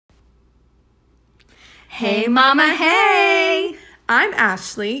Hey mama, hey! I'm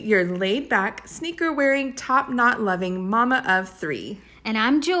Ashley, your laid-back, sneaker-wearing, top-knot-loving mama of three. And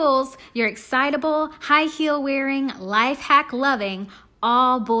I'm Jules, your excitable, high-heel-wearing, life-hack-loving,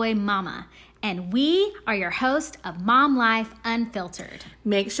 all-boy mama. And we are your host of Mom Life Unfiltered.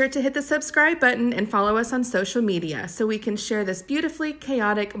 Make sure to hit the subscribe button and follow us on social media so we can share this beautifully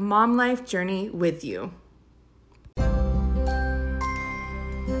chaotic mom life journey with you.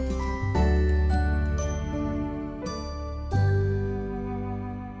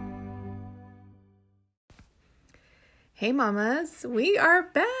 Hey mamas, we are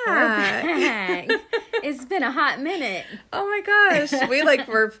back. We're back. It's been a hot minute. Oh my gosh,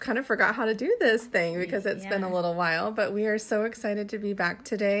 we're kind of forgot how to do this thing because it's been a little while, but we are so excited to be back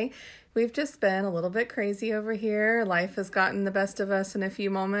today. We've just been a little bit crazy over here. Life has gotten the best of us in a few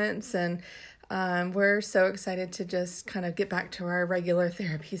moments, and we're so excited to just kind of get back to our regular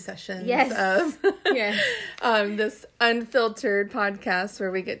therapy sessions of this unfiltered podcast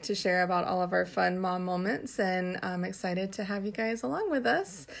where we get to share about all of our fun mom moments, and I'm excited to have you guys along with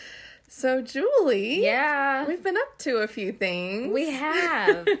us. So, Julie, we've been up to a few things. We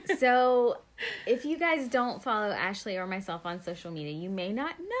have. So, if you guys don't follow Ashley or myself on social media, you may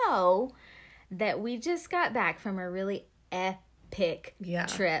not know that we just got back from a really epic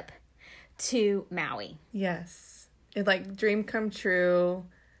trip to Maui. Yes. It dream come true.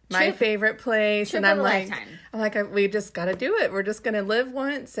 My favorite place. And I'm like, we just got to do it. We're just going to live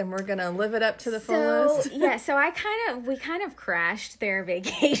once and we're going to live it up to the fullest. So we kind of crashed their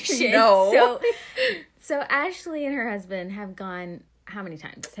vacation. No. So Ashley and her husband have gone how many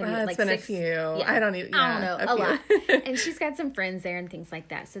times? It's been 6? A few. Yeah. I don't know. A lot. And she's got some friends there and things like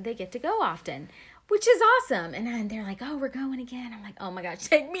that. So they get to go often, which is awesome. And they're like, oh, we're going again. I'm like, oh my gosh,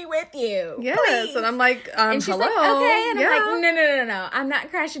 take me with you. Yes. Please. And I'm like, and she's hello. like, okay. And I'm like, no. I'm not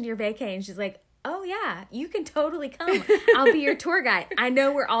crashing your vacay. And she's like, oh yeah, you can totally come. I'll be your tour guide. I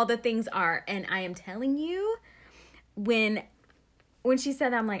know where all the things are. And I am telling you, when she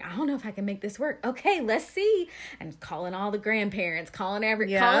said that, I'm like, I don't know if I can make this work. Okay, let's see. I'm calling all the grandparents, calling in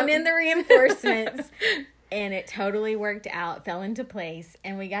the reinforcements. And it totally worked out, fell into place.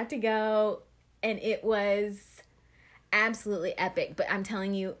 And we got to go. And it was absolutely epic. But I'm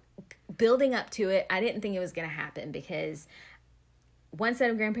telling you, building up to it, I didn't think it was going to happen because one set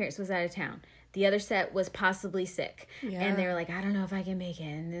of grandparents was out of town. The other set was possibly sick. Yeah. And they were like, I don't know if I can make it.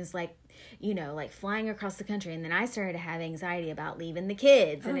 And it was like, flying across the country. And then I started to have anxiety about leaving the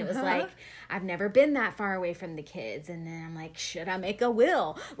kids. And it was like, I've never been that far away from the kids. And then I'm like, should I make a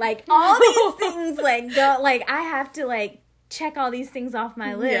will? Like, all these things, I have to, check all these things off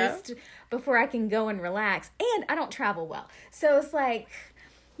my list before I can go and relax. And I don't travel well. So it's like,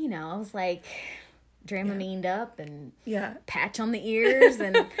 I was like Dramamined up and patch on the ears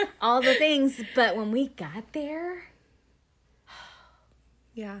and all the things. But when we got there,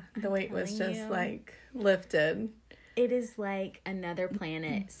 the weight was just lifted. It is like another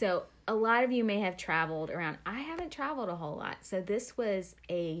planet. So a lot of you may have traveled around. I haven't traveled a whole lot. So this was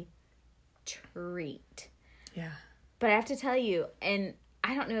a treat. Yeah. But I have to tell you, and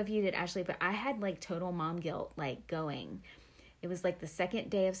I don't know if you did, Ashley, but I had total mom guilt going. It was the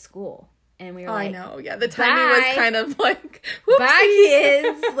second day of school. And we were I know. Yeah, the timing was kind of whoopsie. Bye,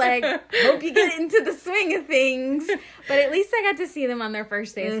 kids. Hope you get into the swing of things. But at least I got to see them on their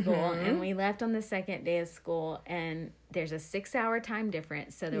first day of school. And we left on the second day of school. And there's a 6-hour time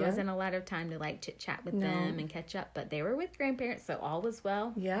difference. So there wasn't a lot of time to chit-chat with them and catch up. But they were with grandparents, so all was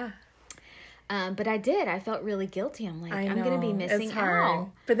well. Yeah. But I did. I felt really guilty. I'm like, I'm going to be missing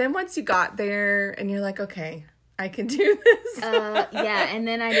out. But then once you got there and you're like, okay, I can do this. And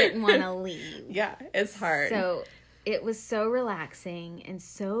then I didn't want to leave. Yeah, it's hard. So it was so relaxing and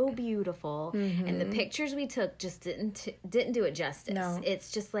so beautiful. Mm-hmm. And the pictures we took just didn't do it justice. No. It's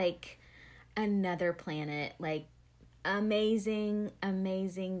just another planet, amazing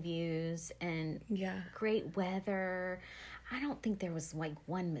views and great weather. I don't think there was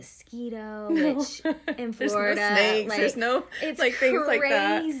one mosquito, which in Florida, there's no snakes, there's no it's things crazy. Like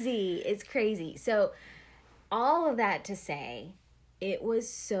that. It's crazy. So all of that to say, it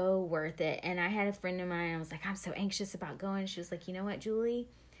was so worth it. And I had a friend of mine, I was like, I'm so anxious about going. She was like, you know what, Julie?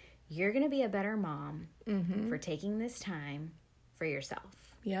 You're going to be a better mom for taking this time for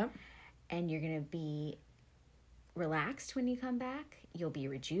yourself. Yep. And you're going to be relaxed when you come back. You'll be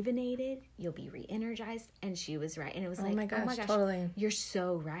rejuvenated. You'll be re-energized. And she was right. And it was oh my gosh, totally. You're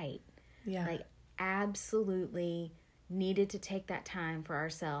so right. Yeah. Absolutely needed to take that time for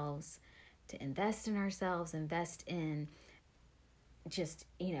ourselves, to invest in ourselves, invest in just,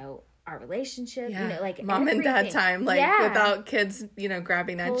 our relationship, Yeah. you know, like mom and dad everything. time, like Yeah. without kids, you know,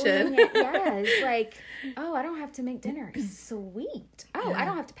 grabbing at Pulling you. it. Yeah, it's like, oh, I don't have to make dinner. Sweet. Oh, I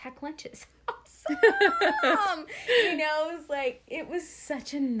don't have to pack lunches. Awesome. You know, it was like, it was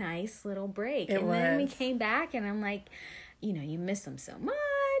such a nice little break. It and then we was. came back and I'm like, you know, you miss them so much.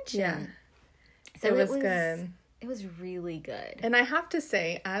 Yeah. And so It was good. It was really good. And I have to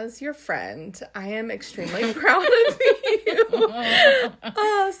say, as your friend, I am extremely proud of you.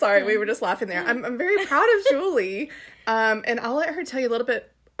 Oh, sorry, we were just laughing there. I'm very proud of Julie. And I'll let her tell you a little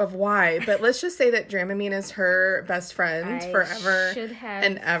bit of why, but let's just say that Dramamine is her best friend forever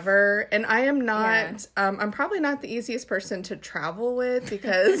and ever. And I am not, I'm probably not the easiest person to travel with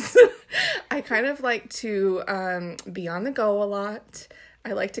because I kind of like to be on the go a lot.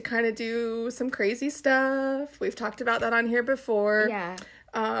 I like to kind of do some crazy stuff. We've talked about that on here before. Yeah.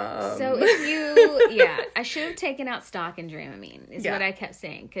 So if you, I should have taken out stock in Dramamine is what I kept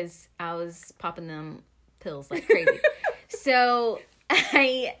saying because I was popping them pills like crazy. So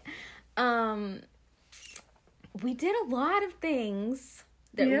we did a lot of things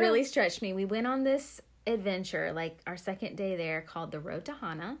that really stretched me. We went on this adventure, like our second day there, called the Road to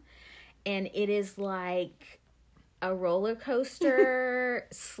Hana, and it is like a roller coaster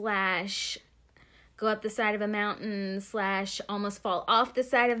 / go up the side of a mountain / almost fall off the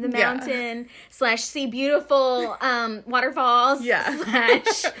side of the mountain / see beautiful waterfalls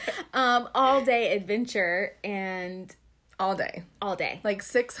 / all day adventure and all day. Like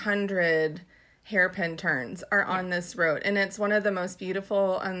 600 hairpin turns are on this road, and it's one of the most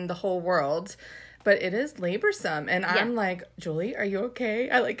beautiful in the whole world. But it is laborsome, and I'm like, Julie, are you okay?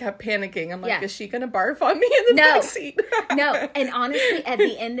 I like kept panicking. I'm like, is she gonna barf on me in the backseat? No, and honestly, at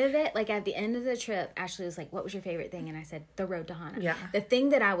the end of it, like at the end of the trip, Ashley was like, "What was your favorite thing?" And I said, "The Road to Hana." Yeah. The thing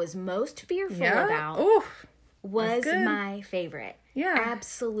that I was most fearful about was my favorite. Yeah.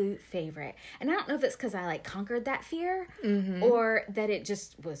 Absolute favorite. And I don't know if it's because I like conquered that fear or that it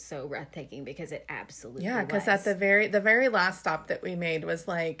just was so breathtaking because it absolutely was. Because at the very last stop that we made was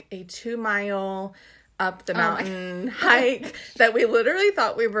like a 2-mile up the mountain hike that we literally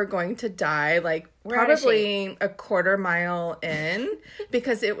thought we were going to die, like probably a quarter mile in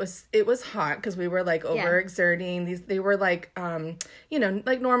because it was hot because we were like overexerting. They were like you know,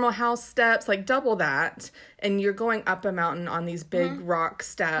 like normal house steps, like double that, and you're going up a mountain on these big rock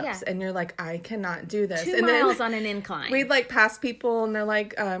steps and you're like, I cannot do this. 2 and miles then on an incline. We'd like pass people and they're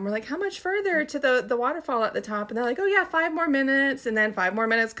like, we're like, how much further to the waterfall at the top? And they're like, oh yeah, 5 more minutes. And then 5 more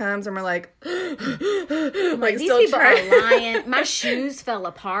minutes comes and we're like like these people are lying. My shoes fell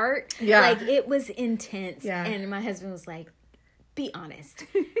apart. Yeah. Like it was intense. Yeah. And my husband was like, be honest.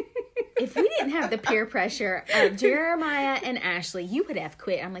 If we didn't have the peer pressure of Jeremiah and Ashley, you would have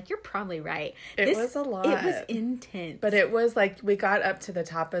quit. I'm like, you're probably right. It was a lot. It was intense. But it was like we got up to the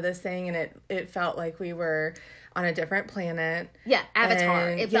top of this thing and it felt like we were on a different planet. Yeah, Avatar.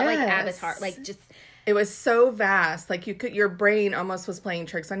 And it felt like Avatar. Like just... It was so vast. Like your brain almost was playing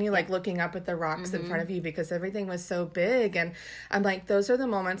tricks on you, like looking up at the rocks in front of you because everything was so big. And I'm like, those are the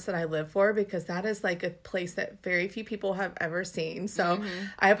moments that I live for because that is like a place that very few people have ever seen. So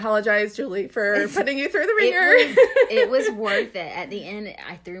I apologize, Julie, for putting you through the ringer. It was worth it. At the end,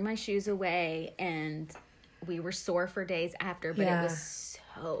 I threw my shoes away and we were sore for days after, but it was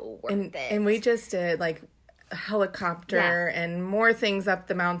so worth it. And we just did like helicopter and more things up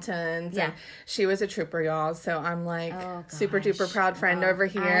the mountains and she was a trooper, y'all, so I'm like super duper proud friend over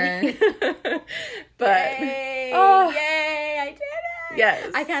here. But yay, I did it.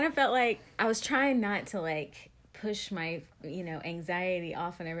 Yes, I kind of felt like I was trying not to like push my anxiety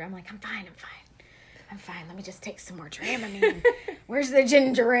off and everything. I'm like, I'm fine, let me just take some more Dramamine. Where's the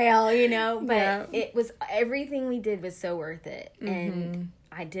ginger ale, but it was, everything we did was so worth it. And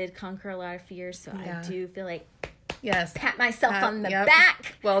I did conquer a lot of fears, so I do feel like pat myself on the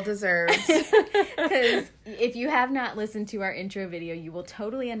back. Well deserved. Because if you have not listened to our intro video, you will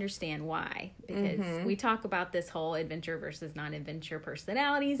totally understand why. Because we talk about this whole adventure versus non-adventure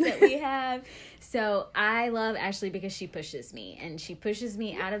personalities that we have. So I love Ashley because she pushes me. And she pushes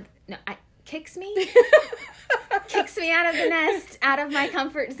me kicks me out of the nest, out of my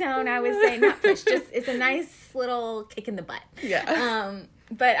comfort zone. I would say not push, just it's a nice little kick in the butt.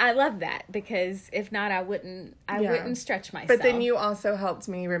 But I love that because if not, I wouldn't stretch myself. But then you also helped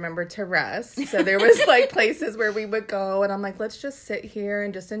me remember to rest. So there was like places where we would go and I'm like, let's just sit here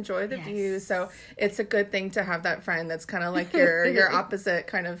and just enjoy the view. So it's a good thing to have that friend that's kind of like your opposite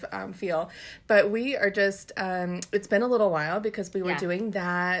kind of feel. But we are just, it's been a little while because we were doing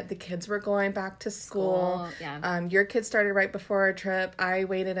that. The kids were going back to school. Your kids started right before our trip. I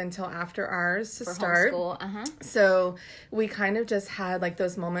waited until after ours to start. Homeschool. So we kind of just had like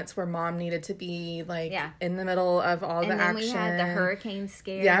those moments where mom needed to be like in the middle of all the action. We had the hurricane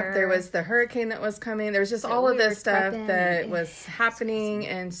scare. Yep, there was the hurricane that was coming. There was just all of this stuff that was happening.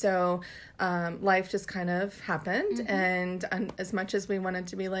 And so life just kind of happened. And as much as we wanted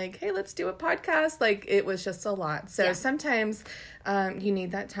to be like, hey, let's do a podcast, like it was just a lot. So sometimes you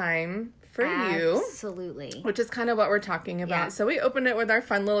need that time for you. Absolutely. Which is kind of what we're talking about. Yeah. So we opened it with our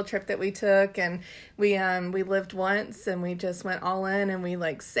fun little trip that we took, and we lived once, and we just went all in, and we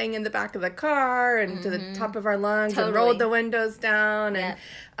like sang in the back of the car and to the top of our lungs and rolled the windows down.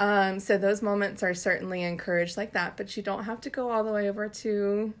 And so those moments are certainly encouraged like that, but you don't have to go all the way over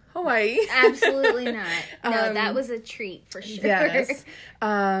to Hawaii. Absolutely not. No, that was a treat for sure. Yes.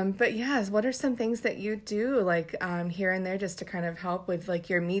 But yes, what are some things that you do like here and there just to kind of help with like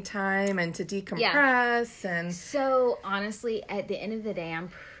your me time and to decompress? And so honestly, at the end of the day, I'm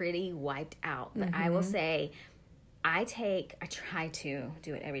pretty wiped out, but I will say I try to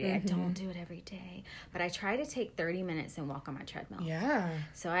do it every day. I don't do it every day, but I try to take 30 minutes and walk on my treadmill. Yeah.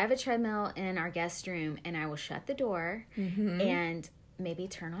 So I have a treadmill in our guest room, and I will shut the door and maybe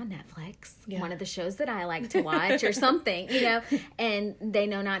turn on Netflix, one of the shows that I like to watch or something, you know, and they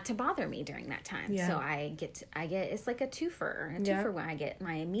know not to bother me during that time. Yeah. So I get, it's like a twofer where I get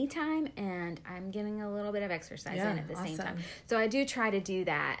my me time and I'm getting a little bit of exercise in at the same time. So I do try to do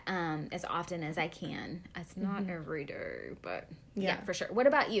that as often as I can. It's not every day, but yeah, for sure. What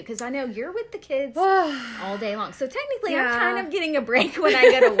about you? Because I know you're with the kids all day long. So technically I'm kind of getting a break when I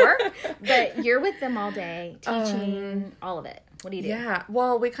go to work, but you're with them all day, teaching, all of it. What do you do? Yeah,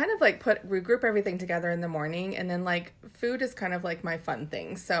 well, we kind of like we group everything together in the morning, and then like food is kind of like my fun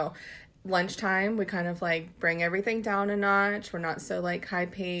thing. So lunchtime, we kind of like bring everything down a notch. We're not so like high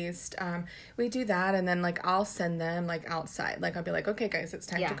paced. We do that, and then like I'll send them like outside. Like I'll be like, okay guys, it's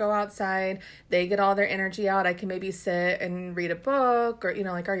time to go outside. They get all their energy out. I can maybe sit and read a book, or you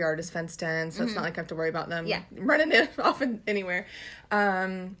know, like our yard is fenced in, so it's not like I have to worry about them running off anywhere.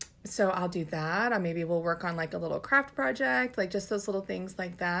 So I'll do that. Or maybe we'll work on like a little craft project, like just those little things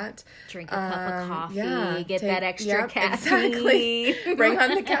like that. Drink a cup of coffee, get that extra caffeine. Exactly. Bring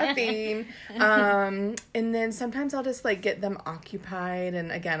on the caffeine. And then sometimes I'll just like get them occupied.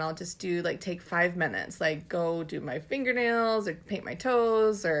 And again, I'll just do like take 5 minutes, like go do my fingernails or paint my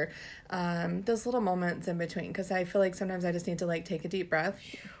toes or those little moments in between. Because I feel like sometimes I just need to like take a deep breath.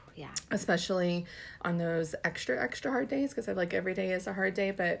 Yeah. Especially on those extra hard days, because I feel like every day is a hard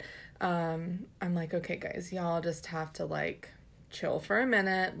day, but I'm like, okay guys, y'all just have to like chill for a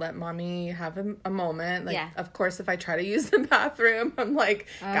minute, let mommy have a moment. Like, of course, if I try to use the bathroom, I'm like,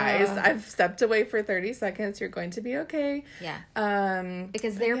 guys, I've stepped away for 30 seconds. You're going to be okay. Yeah.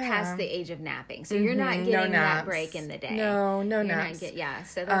 Because they're past the age of napping. So you're not getting that break in the day. No naps.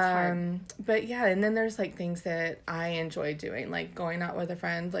 So that's hard. But yeah, and then there's like things that I enjoy doing, like going out with a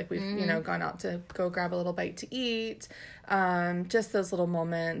friend. Like we've, you know, gone out to go grab a little bite to eat. Just those little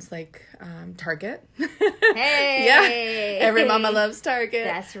moments like Target. Hey. Yeah. Every mama loves Target.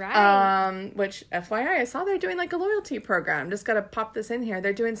 That's right. Which FYI, I saw they're doing like a loyalty program. Just got to pop this in here.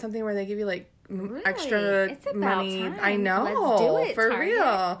 They're doing something where they give you like extra money. Time. I know. Let's do it, for Target. Real.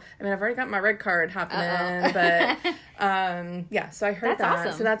 I mean, I've already got my red card happening, but so I heard that.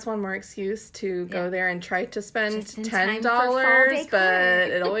 Awesome. So that's one more excuse to go there and try to spend $10, but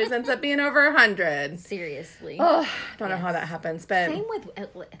it always ends up being over $100. Seriously. Oh, I don't know how that happens, but same with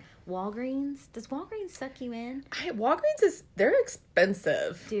Walgreens. Does Walgreens suck you in? Walgreens they're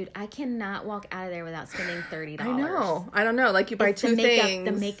expensive. Dude, I cannot walk out of there without spending $30. I know. I don't know. Like you buy two things.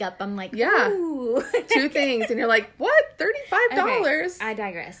 The makeup, I'm like, yeah. Ooh. 2 things, and you're like, what? $35? Okay, I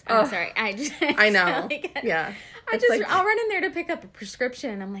digress. I'm sorry. I know. Yeah. I'll run in there to pick up a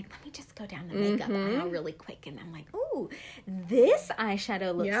prescription. I'm like, let me just go down the makeup aisle really quick. And I'm like, ooh, this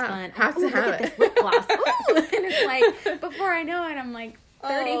eyeshadow looks fun. Have to have look at this lip gloss. Ooh. And it's like, before I know it, I'm like,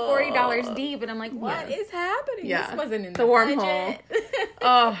 $30-$40 deep, and I'm like, what is happening? This wasn't in the wormhole.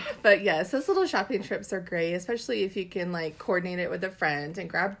 But yes, those little shopping trips are great, especially if you can like coordinate it with a friend and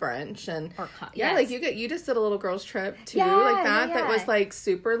grab brunch and like you just did a little girls trip too, like that. That was like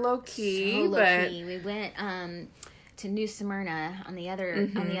super low key. We went to New Smyrna on the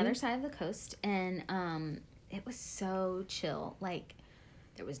other side of the coast, and it was so chill. Like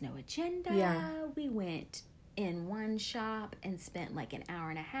there was no agenda. Yeah. We went in one shop and spent like an hour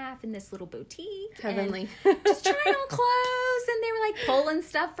and a half in this little boutique. Heavenly. Just trying on clothes, and they were like pulling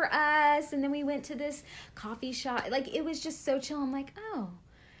stuff for us, and then we went to this coffee shop. Like it was just so chill. I'm like, oh,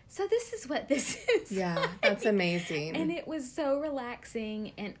 so this is what this is. Yeah, that's amazing. And it was so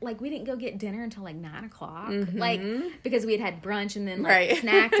relaxing. And, like, we didn't go get dinner until, like, 9 o'clock. Like, because we had brunch and then, like,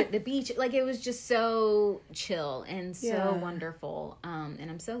 snacked at the beach. Like, it was just so chill and so wonderful. And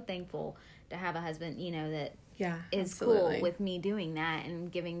I'm so thankful to have a husband, you know, that is cool with me doing that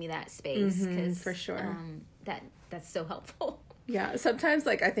and giving me that space. Because for sure. That's so helpful. Yeah, sometimes,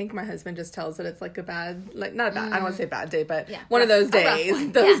 like, I think my husband just tells that it's, like, a bad, like, not a bad, I don't want to say bad day, but one of those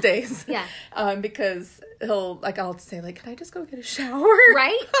days, days. Yeah. Because he'll, like, I'll say, like, can I just go get a shower?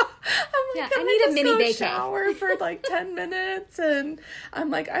 Right? I'm like, I need a mini vacay. Shower for, like, 10 minutes, and I'm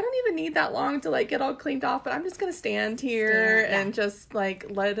like, I don't even need that long to, like, get all cleaned off, but I'm just going to stand here and just, like,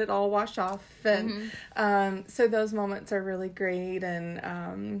 let it all wash off, and so those moments are really great, and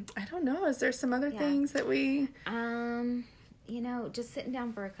I don't know, is there some other things that we... You know, just sitting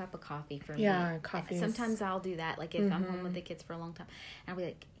down for a cup of coffee for me. Yeah, coffee. Sometimes I'll do that. Like, if I'm home with the kids for a long time, I'll be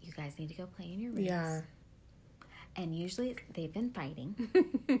like, you guys need to go play in your rooms. Yeah. And usually they've been fighting,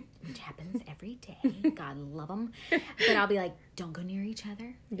 which happens every day. God love them. But I'll be like, don't go near each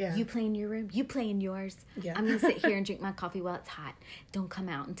other. Yeah. You play in your room. You play in yours. Yeah. I'm going to sit here and drink my coffee while it's hot. Don't come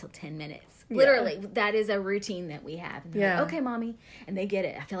out until 10 minutes. Yeah. Literally, that is a routine that we have. And they're like, okay, Mommy. And they get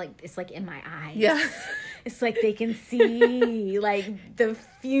it. I feel like it's like in my eyes. Yeah. It's like they can see like the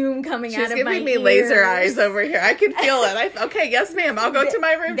fume coming out of my ears. She's giving me laser eyes over here. I can feel it. Okay, yes, ma'am. I'll go to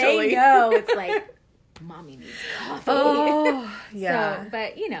my room, Julie. They know. It's like... Mommy needs coffee. Oh, yeah. So,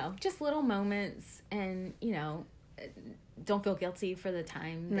 but, you know, just little moments, and, you know, don't feel guilty for the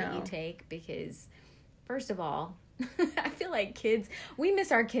time that you take, because, first of all, I feel like we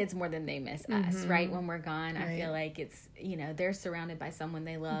miss our kids more than they miss us, right? When we're gone, I feel like it's, you know, they're surrounded by someone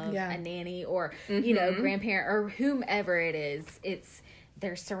they love, a nanny, or, you know, grandparent, or whomever it is.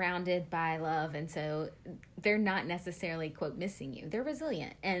 They're surrounded by love, and so they're not necessarily, quote, missing you. They're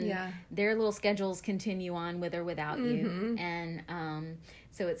resilient, and their little schedules continue on with or without you, and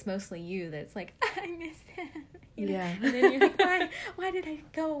so it's mostly you that's like, I miss them, you know? And then you're like, why did I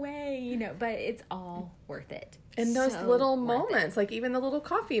go away, you know? But it's all worth it. And those little moments, like even the little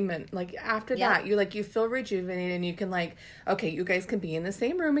coffee mint, like after that, you feel rejuvenated, and you can like, okay, you guys can be in the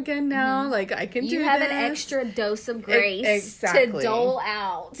same room again now. Like I can do this. You have an extra dose of grace to dole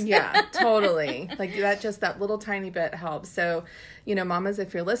out. Yeah, totally. Like that little tiny bit helps. So, you know, mamas,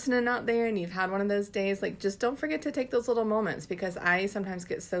 if you're listening out there and you've had one of those days, like just don't forget to take those little moments, because I sometimes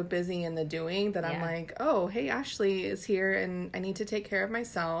get so busy in the doing that I'm like, oh, hey, Ashley is here and I need to take care of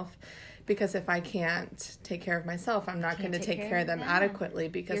myself. Because if I can't take care of myself, I'm not going to take care of them adequately,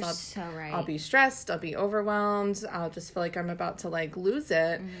 because I'll be stressed, I'll be overwhelmed, I'll just feel like I'm about to like lose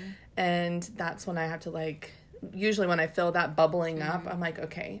it. And that's when I have to like, usually when I feel that bubbling up, I'm like,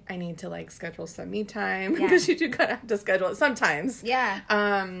 okay, I need to like schedule some me time, because you do kind of have to schedule it sometimes. Yeah.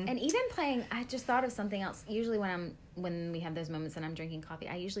 And even playing, I just thought of something else. Usually when we have those moments and I'm drinking coffee,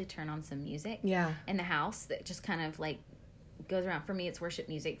 I usually turn on some music in the house that just kind of like goes around. For me, it's worship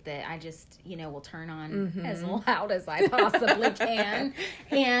music that I just, you know, will turn on as loud as I possibly can.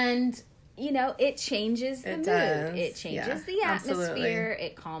 And, you know, it changes the mood. It changes the atmosphere. Absolutely.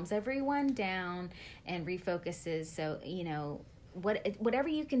 It calms everyone down and refocuses. So, you know, whatever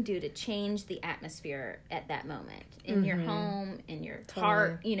you can do to change the atmosphere at that moment in your home, in your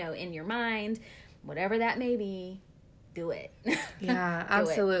heart, you know, in your mind, whatever that may be, do it. Yeah,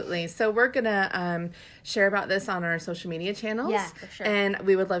 absolutely. So we're going to share about this on our social media channels. Yeah, for sure. And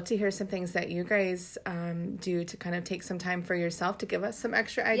we would love to hear some things that you guys do to kind of take some time for yourself to give us some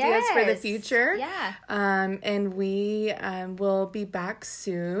extra ideas for the future. Yeah. And we will be back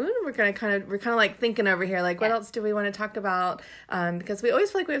soon. We're kind of like thinking over here, like, what else do we want to talk about? Because we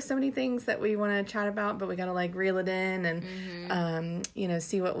always feel like we have so many things that we want to chat about, but we got to like reel it in and, you know,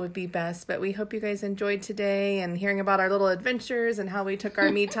 see what would be best. But we hope you guys enjoyed today and hearing about our little adventures and how we took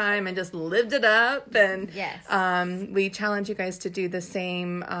our me time and just lived it up. And we challenge you guys to do the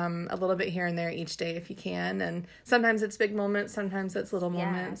same a little bit here and there each day if you can. And sometimes it's big moments, sometimes it's little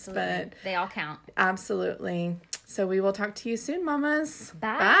moments, but they all count. Absolutely. So we will talk to you soon, mamas.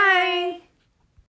 Bye. Bye.